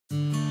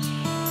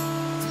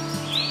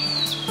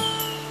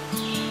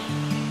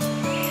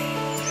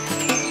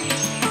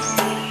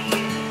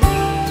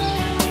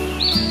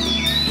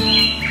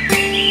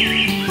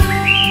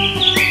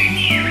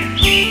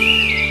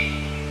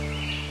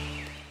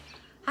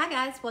Hi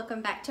guys,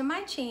 welcome back to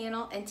my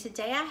channel, and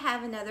today I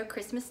have another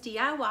Christmas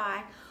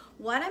DIY.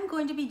 What I'm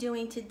going to be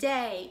doing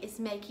today is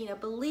making a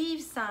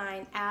believe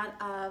sign out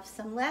of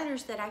some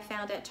letters that I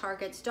found at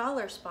Target's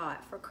Dollar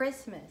Spot for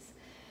Christmas.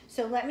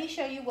 So let me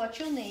show you what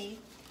you'll need.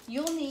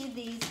 You'll need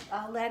these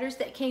letters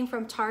that came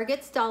from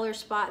Target's Dollar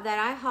Spot that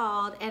I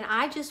hauled, and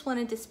I just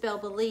wanted to spell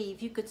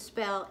believe. You could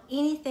spell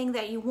anything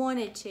that you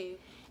wanted to.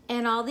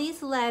 And all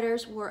these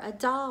letters were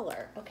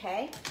 $1,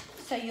 okay?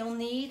 So you'll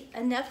need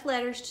enough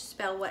letters to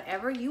spell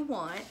whatever you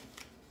want.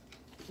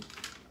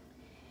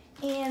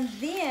 And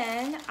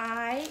then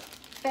I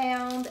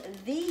found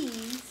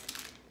these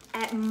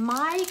at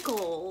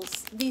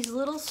Michael's, these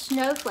little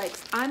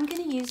snowflakes. I'm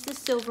gonna use the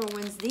silver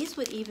ones. These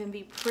would even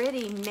be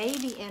pretty,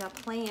 maybe in a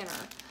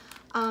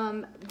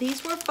planner.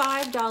 These were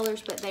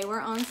 $5, but they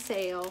were on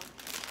sale.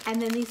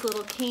 And then these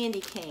little candy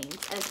canes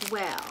as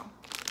well.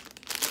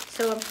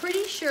 So I'm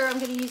pretty sure I'm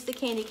gonna use the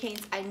candy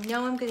canes. I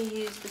know I'm gonna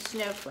use the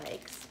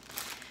snowflakes.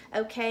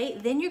 Okay,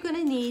 then you're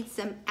gonna need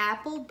some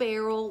apple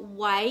barrel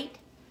white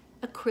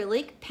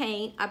acrylic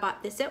paint. I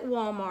bought this at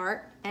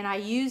Walmart and I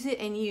use it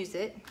and use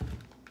it.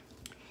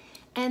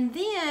 And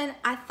then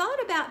I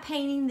thought about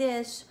painting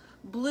this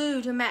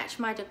blue to match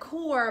my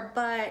decor,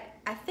 but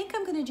I think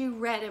I'm gonna do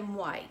red and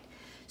white.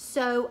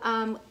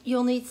 So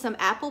you'll need some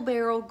apple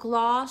barrel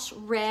gloss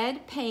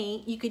red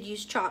paint. You could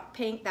use chalk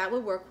paint, that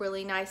would work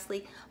really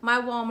nicely. My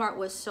Walmart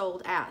was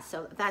sold out,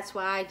 so that's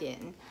why I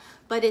didn't.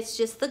 But it's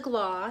just the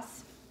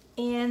gloss.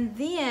 And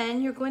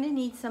then you're going to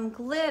need some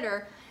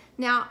glitter.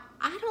 Now,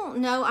 I don't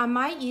know, I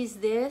might use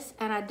this,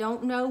 and I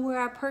don't know where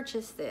I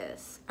purchased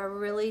this. I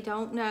really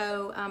don't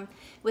know. It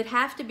would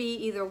have to be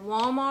either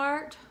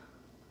Walmart,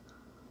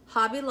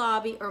 Hobby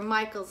Lobby, or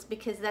Michael's,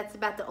 because that's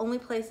about the only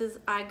places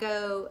I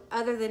go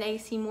other than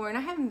AC Moore, and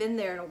I haven't been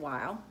there in a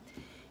while.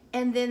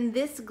 And then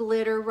this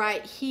glitter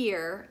right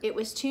here, it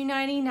was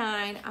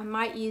 $2.99. I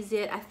might use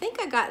it. I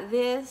think I got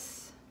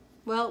this,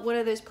 well, one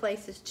of those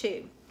places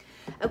too.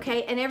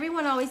 Okay, and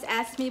everyone always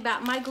asks me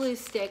about my glue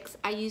sticks.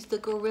 I use the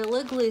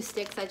Gorilla glue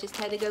sticks. I just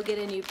had to go get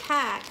a new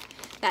pack.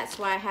 That's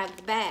why I have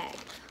the bag.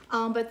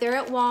 But they're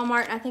at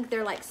Walmart. I think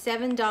they're like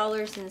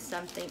 $7 and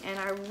something, and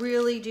I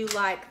really do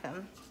like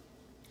them.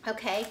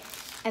 Okay,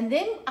 and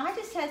then I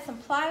just had some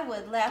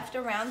plywood left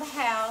around the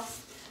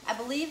house. I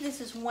believe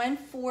this is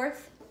 1/4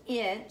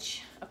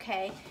 inch,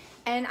 okay?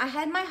 And I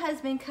had my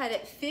husband cut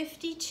it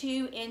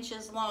 52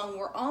 inches long.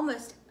 We're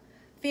almost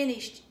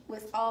finished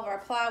with all of our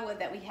plywood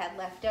that we had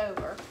left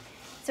over.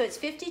 So it's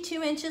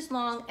 52 inches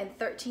long and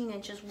 13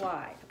 inches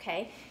wide,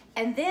 okay?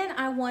 And then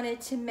I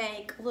wanted to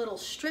make little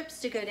strips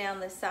to go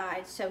down the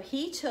side. So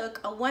he took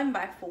a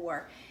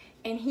 1x4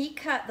 and he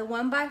cut the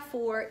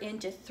 1x4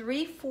 into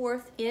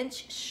 3/4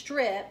 inch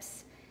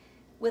strips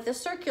with a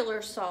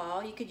circular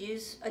saw. You could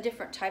use a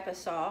different type of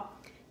saw.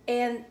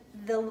 And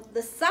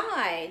the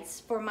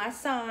sides for my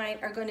sign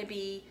are going to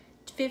be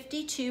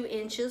 52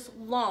 inches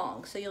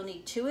long. So you'll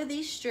need 2 of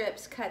these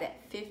strips cut at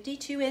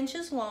 52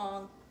 inches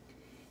long,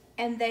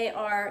 and they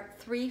are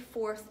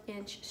 3/4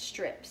 inch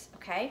strips,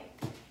 okay?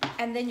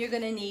 And then you're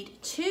gonna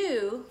need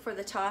 2 for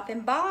the top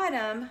and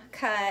bottom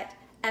cut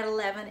at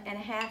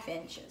 11.5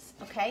 inches,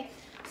 okay?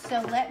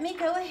 So let me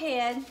go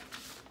ahead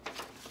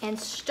and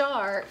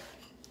start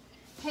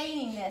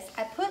painting this.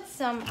 I put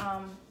some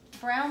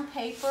brown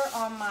paper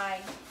on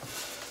my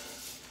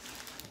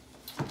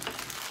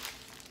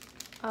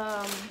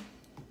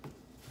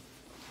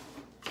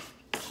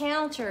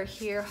counter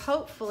here.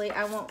 Hopefully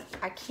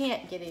I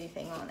can't get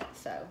anything on it,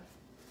 so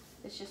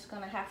it's just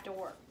gonna have to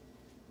work.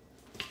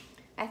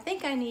 I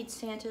think I need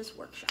Santa's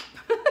workshop.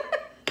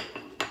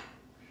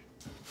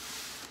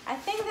 I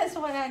think that's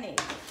what I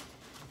need.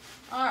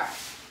 All right,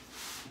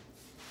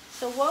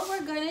 so what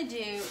we're gonna do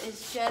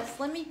is just,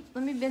 let me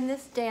bend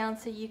this down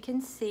so you can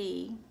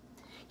see.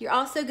 You're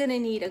also gonna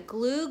need a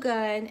glue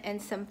gun and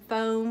some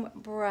foam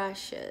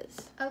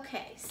brushes.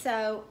 Okay,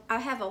 so I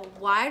have a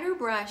wider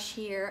brush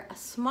here, a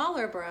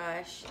smaller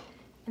brush,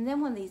 and then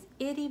one of these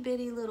itty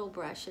bitty little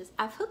brushes.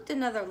 I've hooked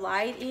another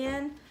light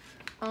in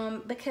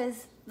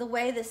because the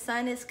way the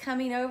sun is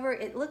coming over,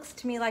 it looks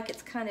to me like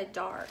it's kind of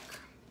dark.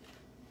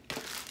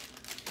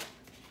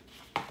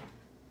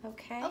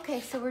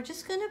 Okay, so we're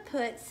just gonna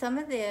put some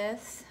of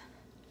this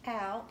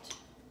out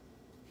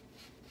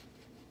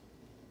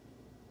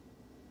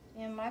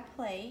in my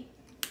plate.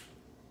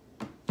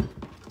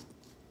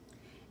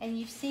 And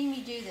you've seen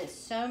me do this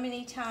so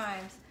many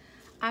times.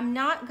 I'm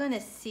not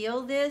gonna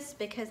seal this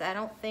because I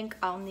don't think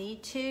I'll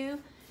need to.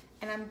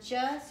 And I'm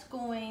just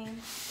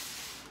going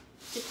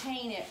to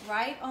paint it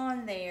right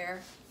on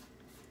there.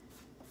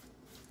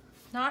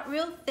 Not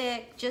real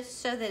thick,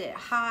 just so that it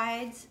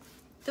hides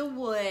the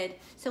wood.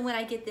 So when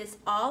I get this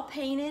all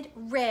painted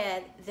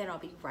red, then I'll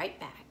be right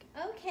back.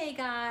 Okay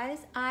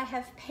guys, I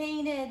have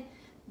painted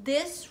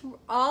this,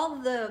 all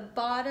the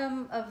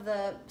bottom of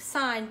the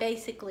sign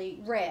basically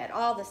red.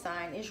 All the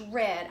sign is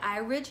red. I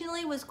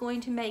originally was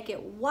going to make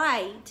it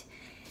white,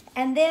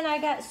 and then I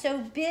got so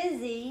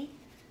busy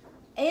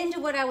into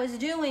what I was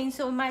doing,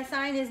 so my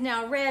sign is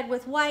now red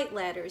with white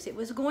letters. It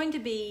was going to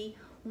be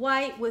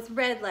white with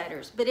red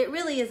letters, but it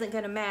really isn't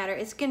gonna matter.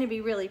 It's gonna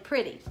be really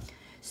pretty.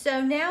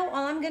 So now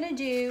all I'm gonna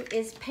do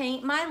is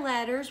paint my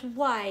letters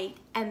white,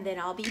 and then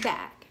I'll be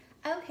back.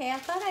 Okay, I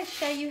thought I'd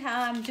show you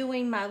how I'm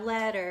doing my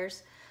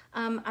letters.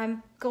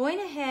 I'm going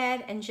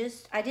ahead and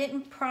I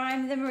didn't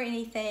prime them or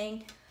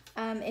anything,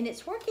 and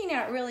it's working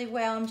out really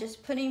well. I'm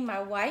just putting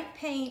my white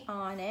paint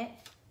on it.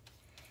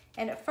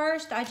 And at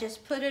first I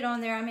just put it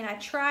on there. I mean, I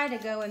try to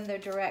go in the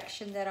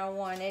direction that I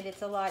wanted.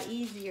 It's a lot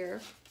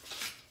easier.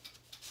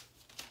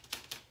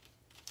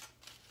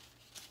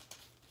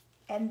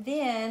 And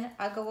then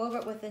I go over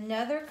it with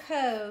another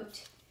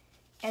coat,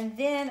 and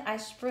then I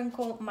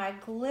sprinkle my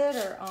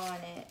glitter on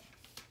it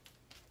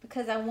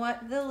because I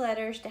want the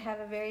letters to have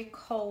a very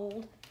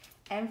cold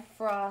and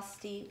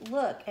frosty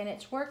look, and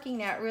it's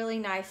working out really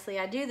nicely.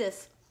 I do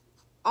this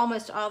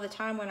almost all the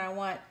time when I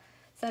want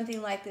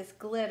something like this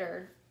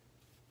glittered.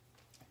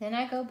 Then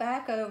I go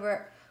back over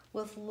it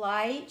with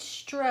light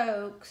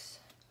strokes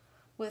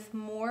with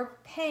more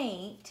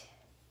paint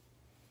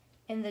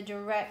in the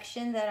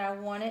direction that I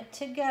want it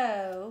to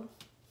go.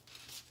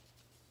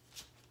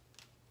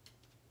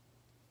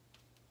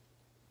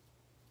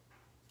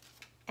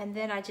 And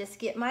then I just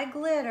get my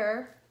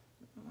glitter.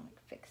 I'm gonna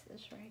fix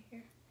this right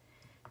here.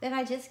 Then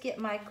I just get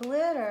my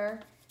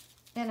glitter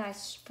and I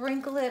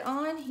sprinkle it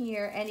on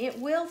here, and it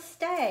will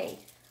stay.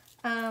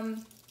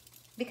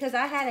 Because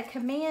I had a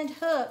command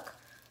hook,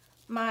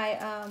 my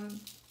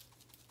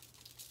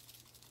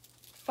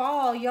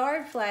fall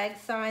yard flag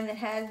sign that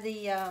had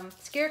the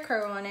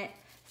scarecrow on it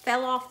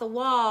fell off the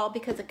wall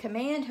because a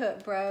command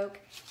hook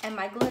broke, and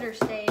my glitter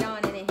stayed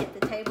on and it hit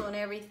the table and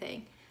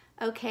everything.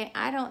 Okay,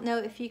 I don't know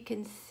if you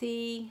can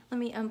see. Let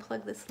me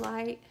unplug this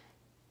light.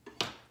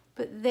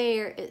 But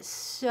there, it's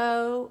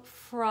so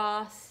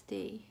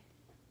frosty.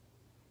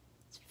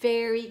 It's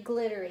very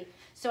glittery.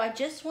 So I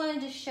just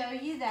wanted to show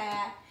you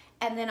that,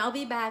 and then I'll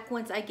be back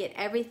once I get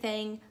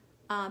everything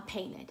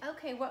painted.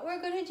 Okay, what we're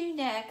going to do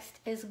next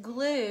is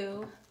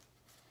glue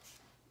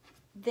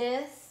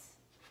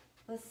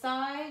the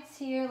sides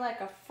here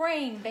like a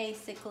frame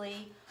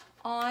basically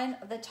on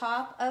the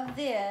top of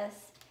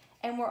this,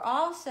 and we're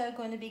also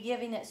going to be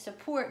giving it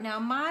support. Now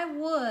my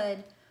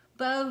wood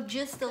bowed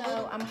just a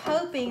little. I'm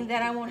hoping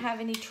that I won't have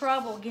any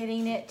trouble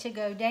getting it to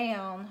go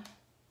down,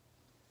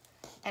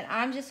 and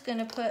I'm just going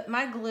to put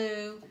my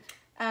glue.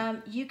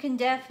 You can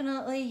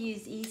definitely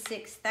use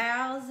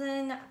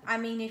E6000. I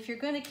mean, if you're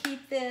going to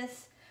keep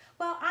this,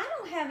 well, I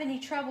don't have any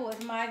trouble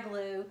with my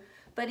glue,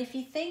 but if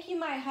you think you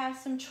might have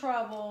some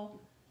trouble,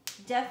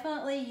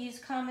 definitely use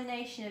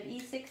combination of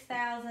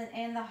E6000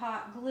 and the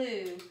hot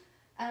glue.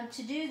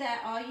 To do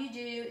that, all you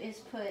do is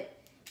put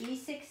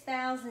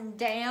E6000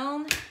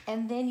 down,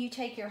 and then you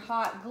take your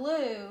hot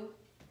glue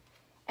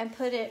and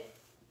put it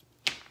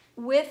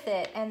with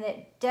it, and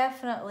it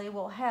definitely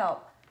will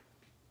help.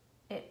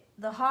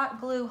 The hot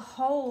glue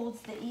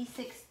holds the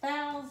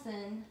E6000,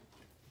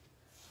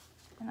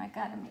 and I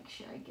gotta make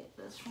sure I get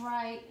this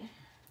right.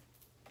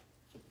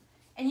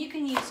 And you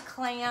can use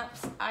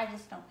clamps. I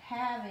just don't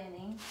have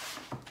any.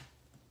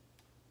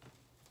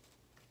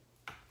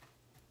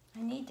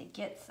 I need to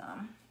get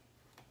some.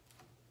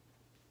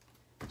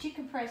 But you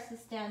can press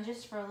this down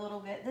just for a little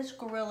bit. This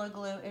Gorilla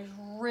Glue is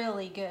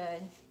really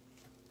good.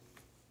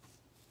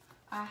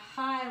 I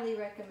highly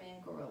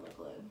recommend Gorilla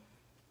Glue.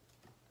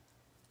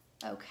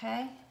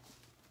 Okay.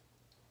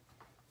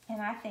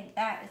 And I think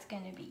that is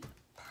going to be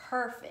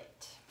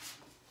perfect.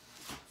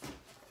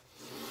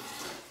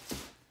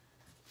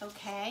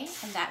 Okay,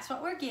 and that's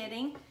what we're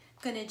getting.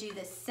 Going to do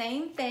the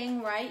same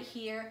thing right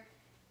here.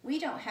 We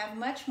don't have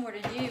much more to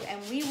do,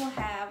 and we will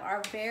have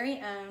our very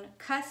own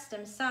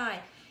custom sign.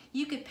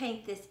 You could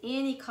paint this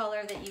any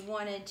color that you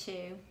wanted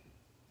to.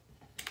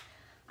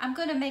 I'm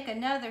going to make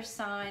another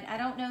sign. I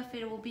don't know if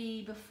it will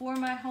be before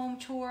my home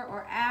tour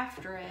or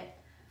after it.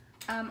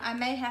 I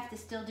may have to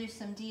still do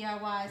some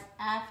DIYs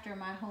after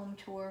my home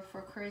tour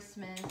for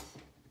Christmas.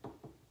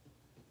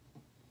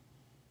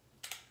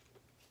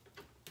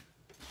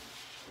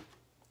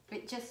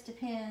 It just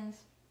depends.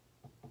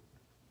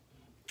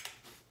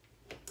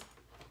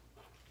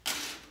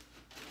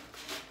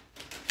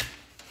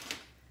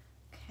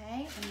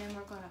 Okay, and then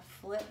we're going to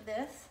flip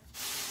this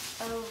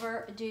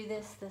over, do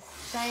this the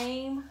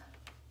same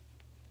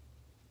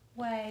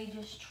way.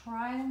 Just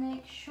try to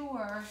make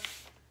sure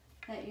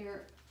that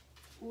you're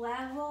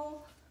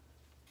level,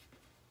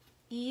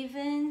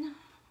 even,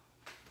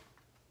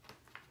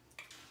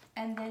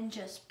 and then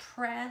just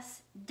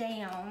press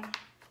down.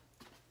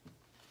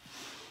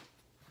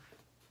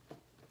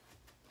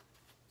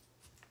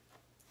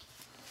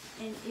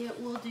 And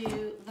it will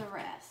do the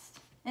rest.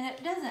 And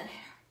it doesn't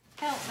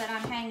help that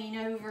I'm hanging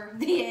over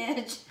the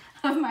edge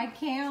of my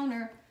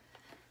counter.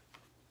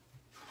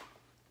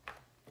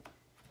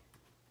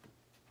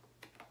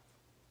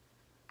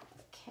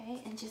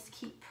 Okay, and just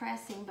keep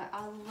pressing, but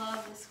I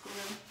love this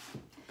glue.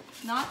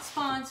 Not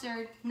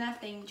sponsored,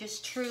 nothing,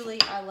 just truly,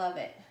 I love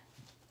it.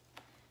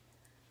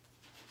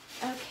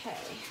 Okay.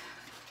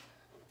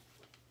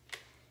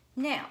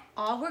 Now,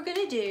 all we're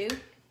gonna do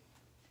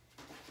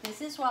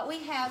This is what we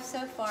have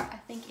so far. I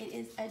think it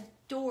is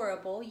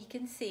adorable. You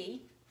can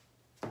see.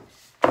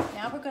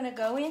 Now we're going to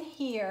go in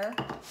here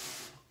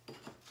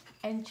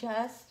and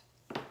just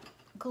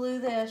glue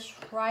this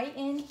right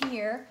in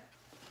here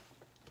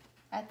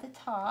at the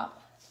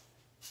top.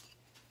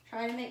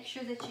 Try to make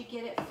sure that you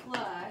get it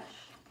flush.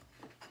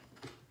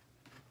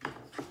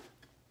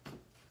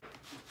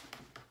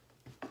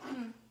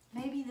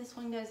 Maybe this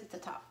one goes at the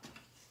top.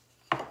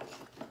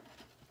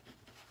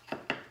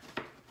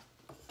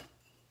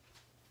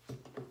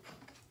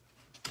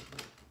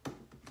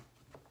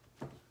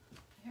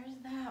 There's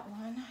that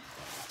one.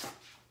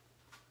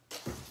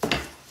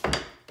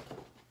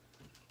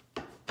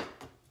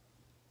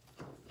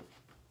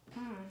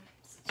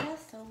 It's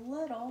just a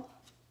little.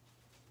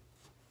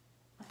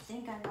 I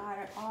think I got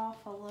it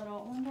off a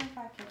little. I wonder if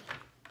I could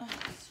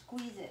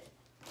squeeze it.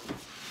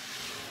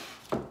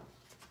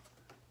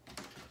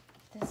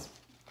 This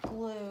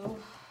glue,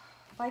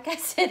 like I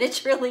said,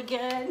 it's really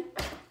good.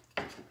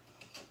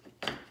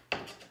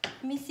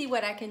 Let me see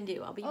what I can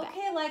do. I'll be back.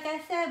 Okay, like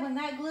I said, when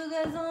that glue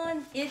goes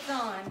on, it's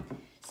on.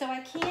 So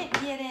I can't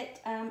get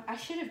it, I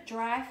should have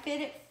dry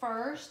fit it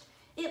first.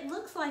 It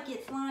looks like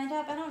it's lined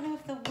up. I don't know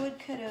if the wood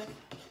could have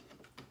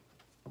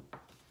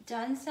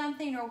done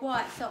something or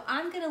what. So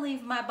I'm gonna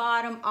leave my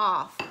bottom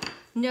off.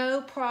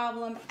 No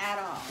problem at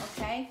all,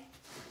 okay?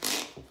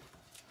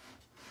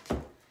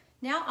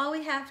 Now all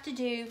we have to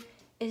do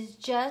is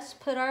just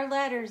put our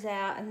letters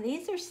out, and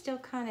these are still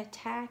kind of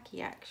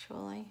tacky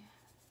actually.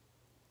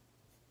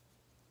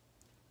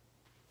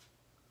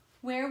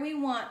 Where we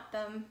want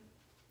them.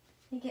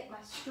 Let me get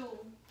my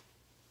stool.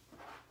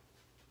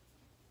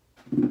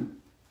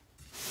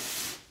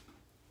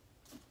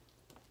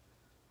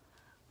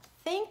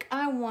 I think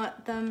I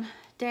want them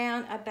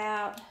down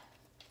about,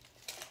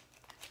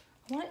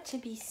 I want it to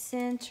be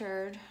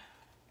centered.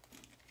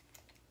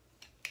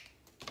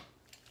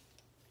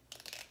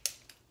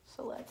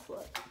 So let's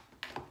look.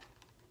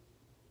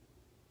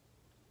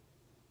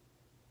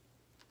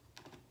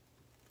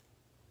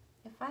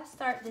 If I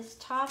start this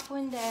top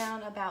one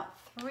down about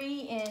 3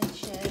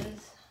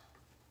 inches,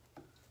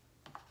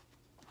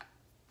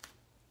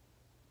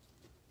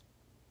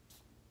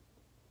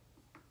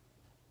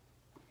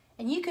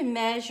 and you can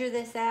measure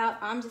this out.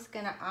 I'm just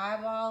gonna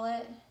eyeball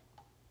it.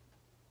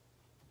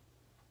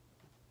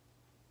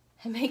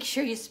 And make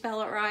sure you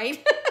spell it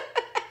right.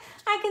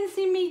 I can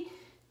see me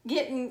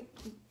getting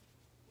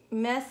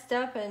messed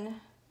up and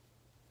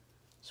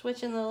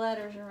switching the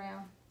letters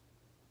around.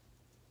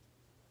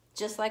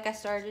 Just like I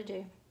started to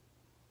do.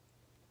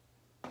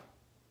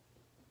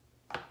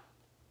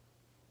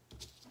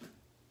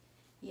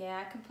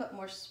 Yeah, I can put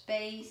more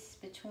space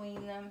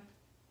between them.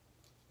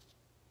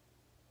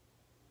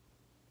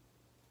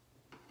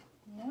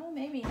 No,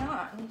 maybe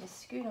not. I need to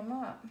scoot them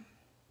up.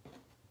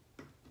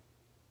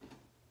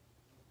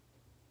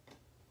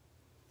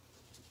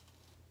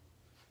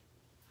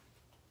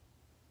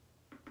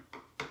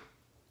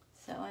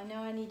 So I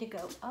know I need to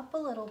go up a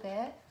little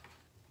bit.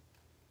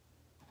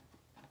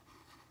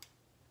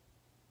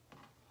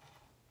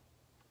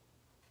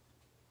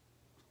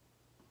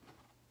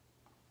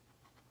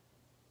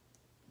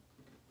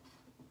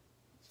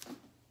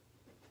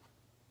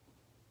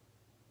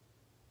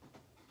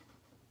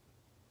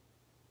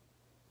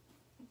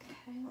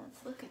 Okay,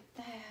 let's look at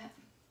that.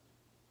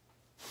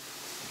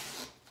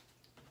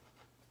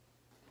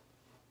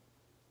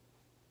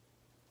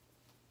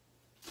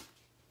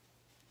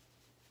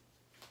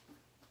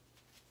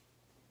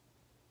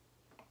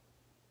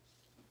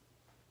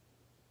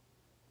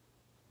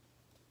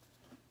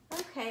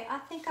 Okay, I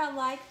think I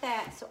like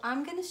that. So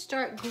I'm going to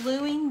start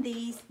gluing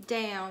these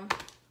down.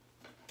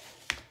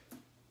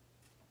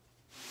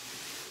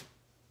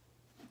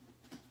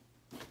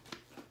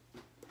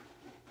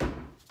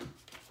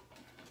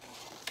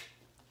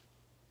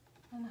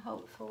 And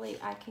hopefully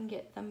I can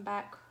get them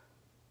back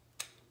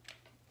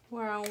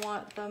where I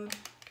want them.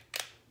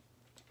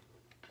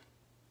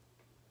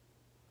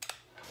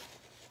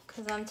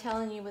 Because I'm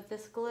telling you, with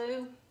this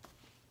glue,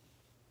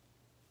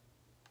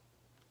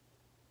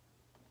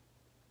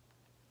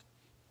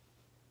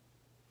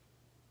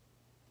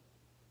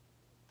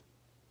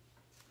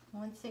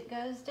 once it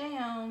goes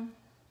down,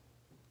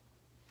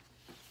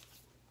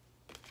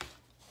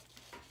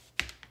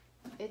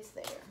 it's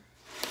there.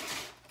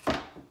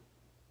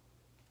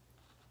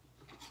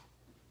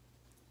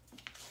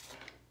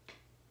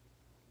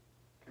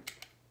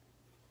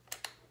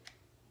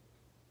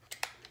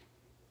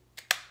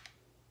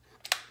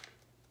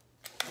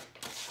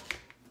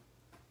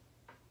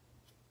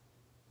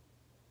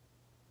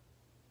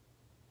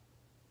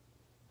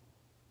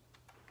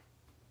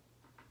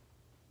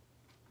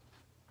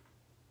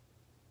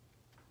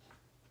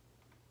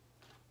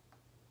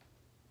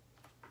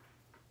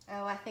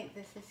 Oh, I think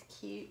this is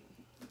cute.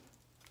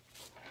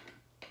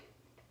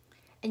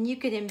 And you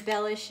could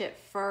embellish it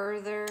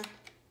further.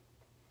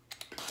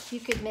 You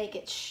could make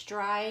it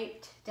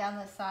striped down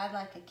the side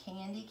like a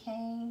candy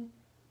cane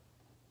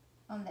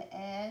on the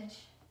edge.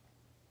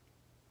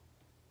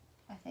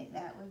 I think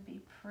that would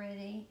be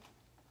pretty.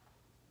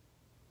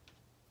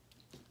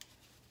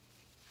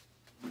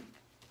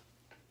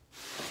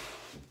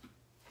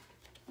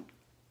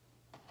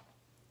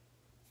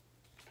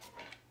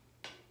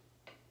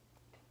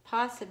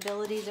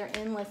 possibilities are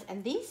endless.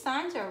 And these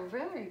signs are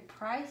very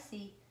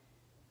pricey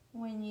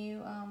when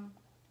you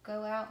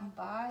go out and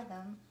buy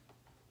them.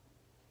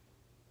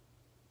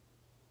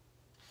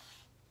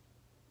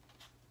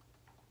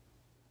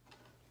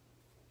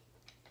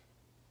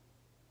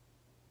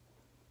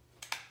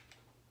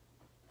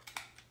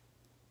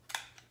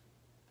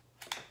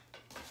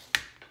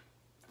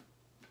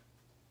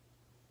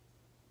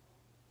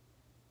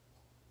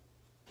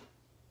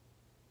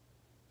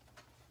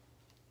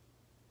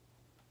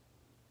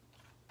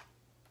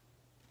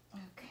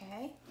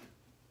 Okay.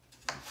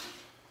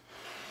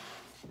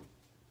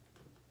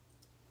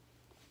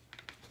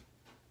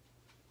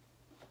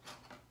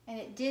 And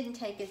it didn't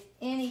take us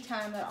any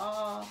time at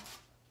all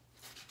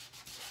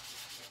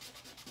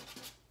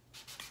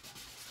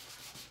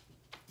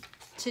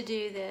to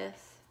do this.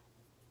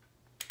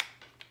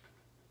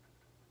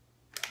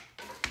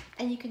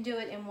 And you can do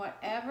it in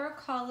whatever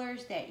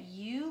colors that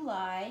you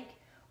like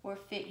or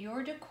fit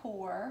your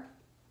decor.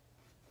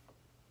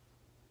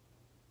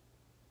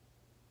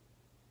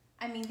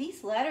 I mean,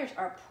 these letters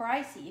are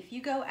pricey. If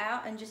you go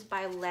out and just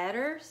buy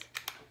letters,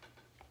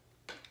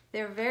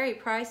 they're very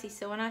pricey.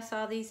 So when I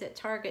saw these at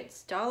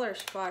Target's dollar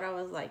spot, I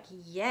was like,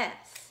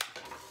 yes.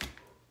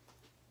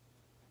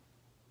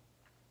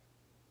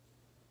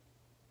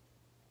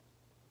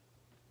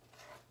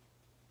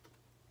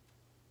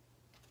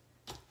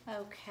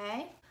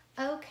 Okay.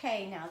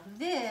 Okay, now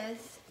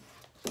this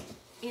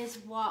is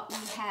what we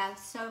have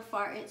so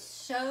far. It's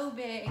so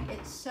big,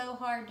 it's so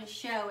hard to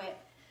show it,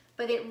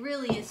 but it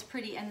really is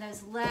pretty. And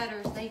those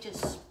letters, they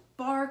just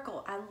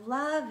sparkle. I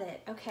love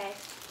it. Okay.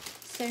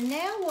 So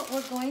now what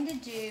we're going to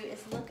do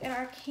is look at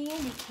our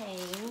candy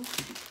canes,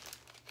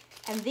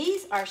 and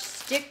these are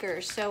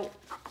stickers, so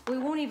we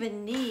won't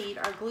even need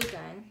our glue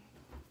gun.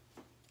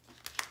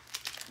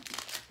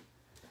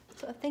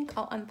 So I think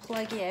I'll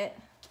unplug it.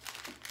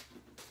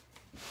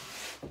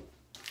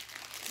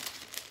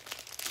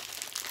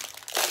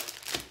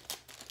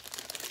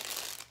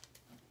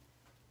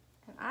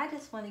 And I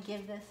just want to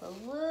give this a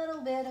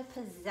little bit of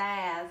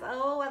pizzazz.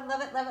 Oh, I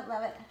love it, love it,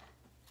 love it.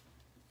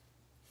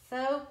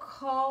 So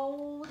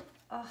cold.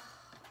 Oh.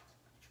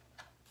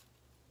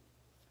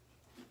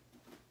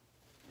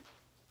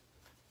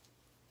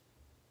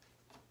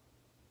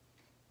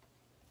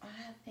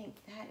 I think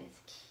that is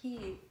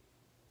cute.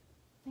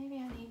 Maybe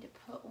I need to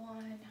put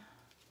one.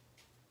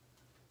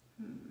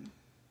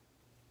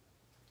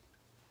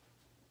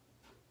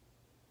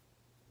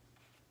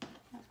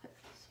 I'll put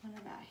this one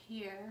about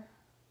here.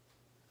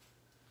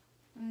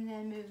 And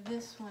then move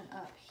this one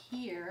up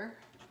here.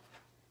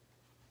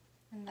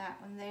 And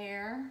that one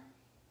there.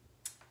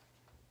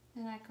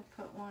 Then I could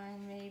put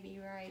one maybe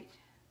right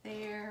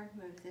there.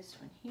 Move this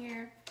one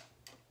here.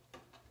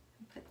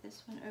 And put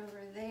this one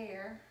over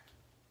there.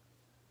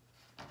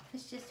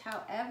 It's just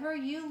however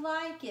you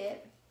like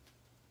it.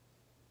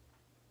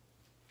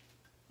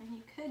 And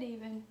you could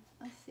even,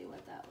 let's see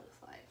what that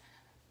looks like.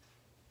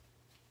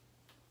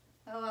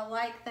 Oh, I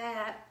like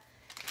that.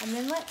 And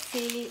then let's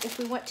see if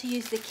we want to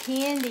use the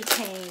candy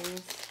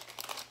canes.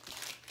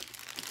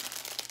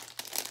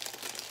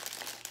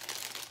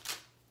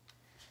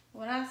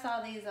 When I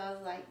saw these, I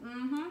was like,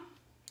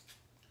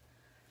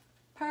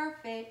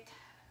 perfect.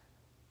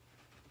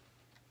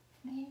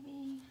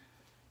 Maybe,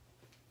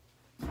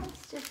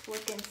 let's just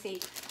look and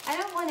see. I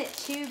don't want it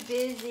too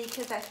busy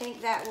because I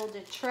think that will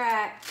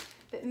detract,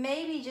 but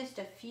maybe just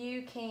a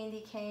few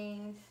candy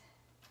canes.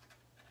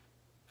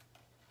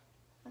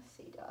 Let's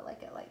see, do I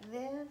like it like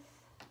this?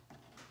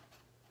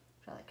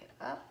 Do I like it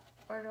up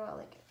or do I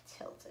like it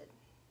tilted?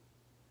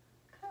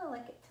 Kind of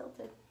like it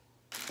tilted.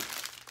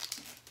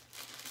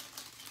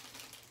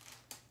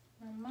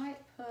 I might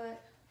put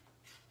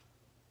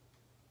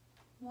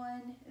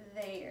one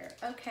there.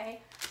 Okay,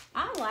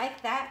 I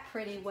like that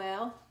pretty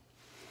well.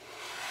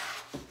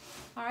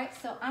 All right,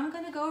 so I'm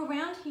gonna go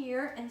around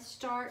here and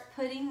start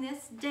putting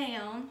this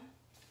down.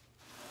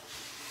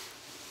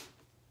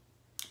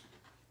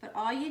 But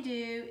all you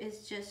do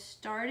is just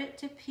start it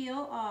to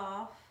peel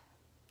off.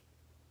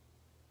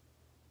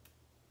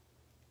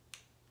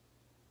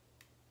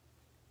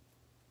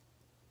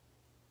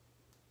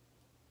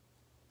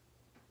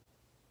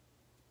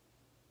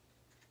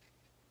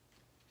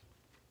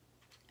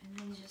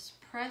 And then just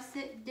press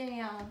it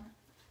down.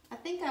 I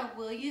think I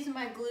will use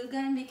my glue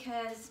gun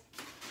because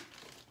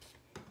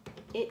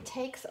it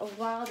takes a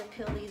while to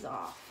peel these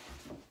off.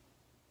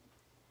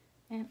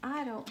 And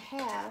I don't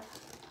have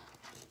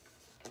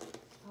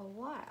a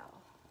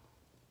while.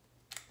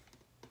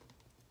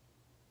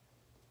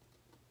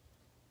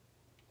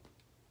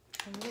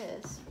 And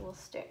this will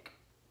stick.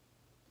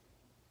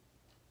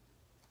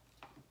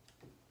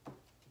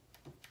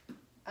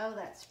 Oh,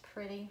 that's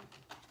pretty.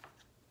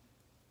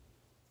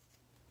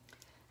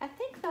 I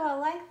think though I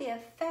like the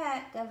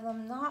effect of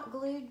them not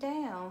glued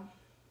down,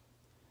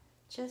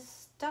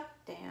 just stuck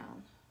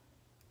down.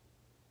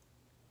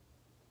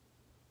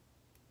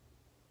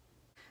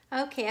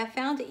 Okay, I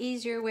found the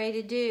easier way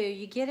to do.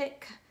 You get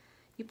it,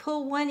 you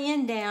pull one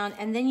end down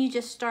and then you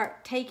just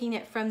start taking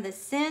it from the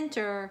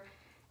center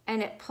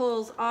and it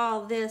pulls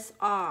all this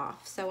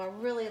off. So I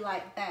really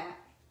like that.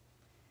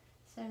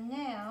 So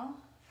now,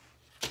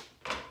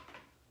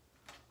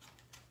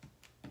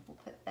 we'll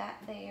put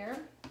that there.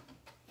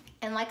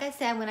 And like I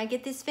said, when I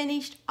get this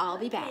finished, I'll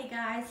be back. Okay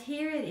guys,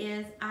 here it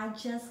is. I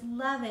just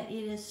love it.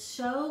 It is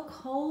so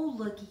cold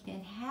looking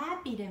and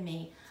happy to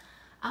me.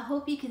 I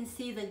hope you can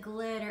see the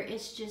glitter.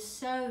 It's just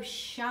so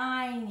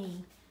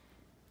shiny.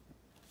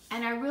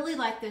 And I really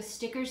like those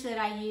stickers that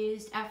I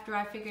used after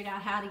I figured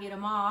out how to get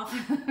them off.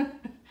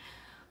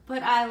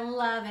 But I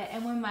love it.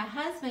 And when my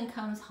husband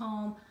comes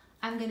home,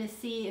 I'm gonna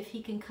see if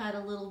he can cut a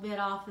little bit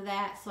off of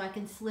that so I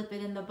can slip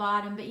it in the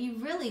bottom. But you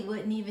really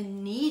wouldn't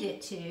even need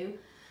it to.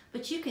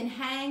 But you can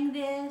hang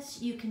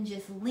this, you can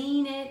just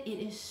lean it.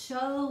 It is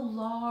so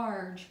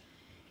large.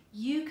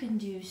 You can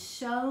do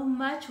so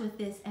much with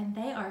this, and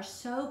they are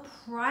so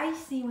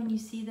pricey when you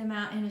see them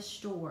out in a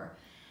store.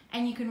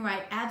 And you can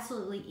write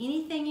absolutely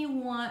anything you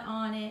want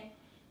on it.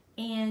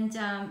 And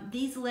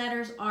these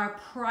letters are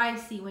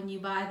pricey when you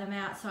buy them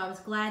out, so I was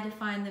glad to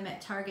find them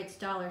at Target's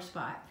Dollar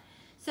Spot.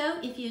 So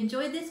if you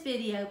enjoyed this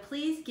video,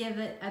 please give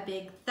it a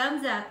big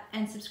thumbs up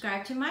and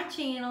subscribe to my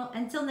channel.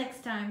 Until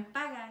next time,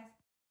 bye guys.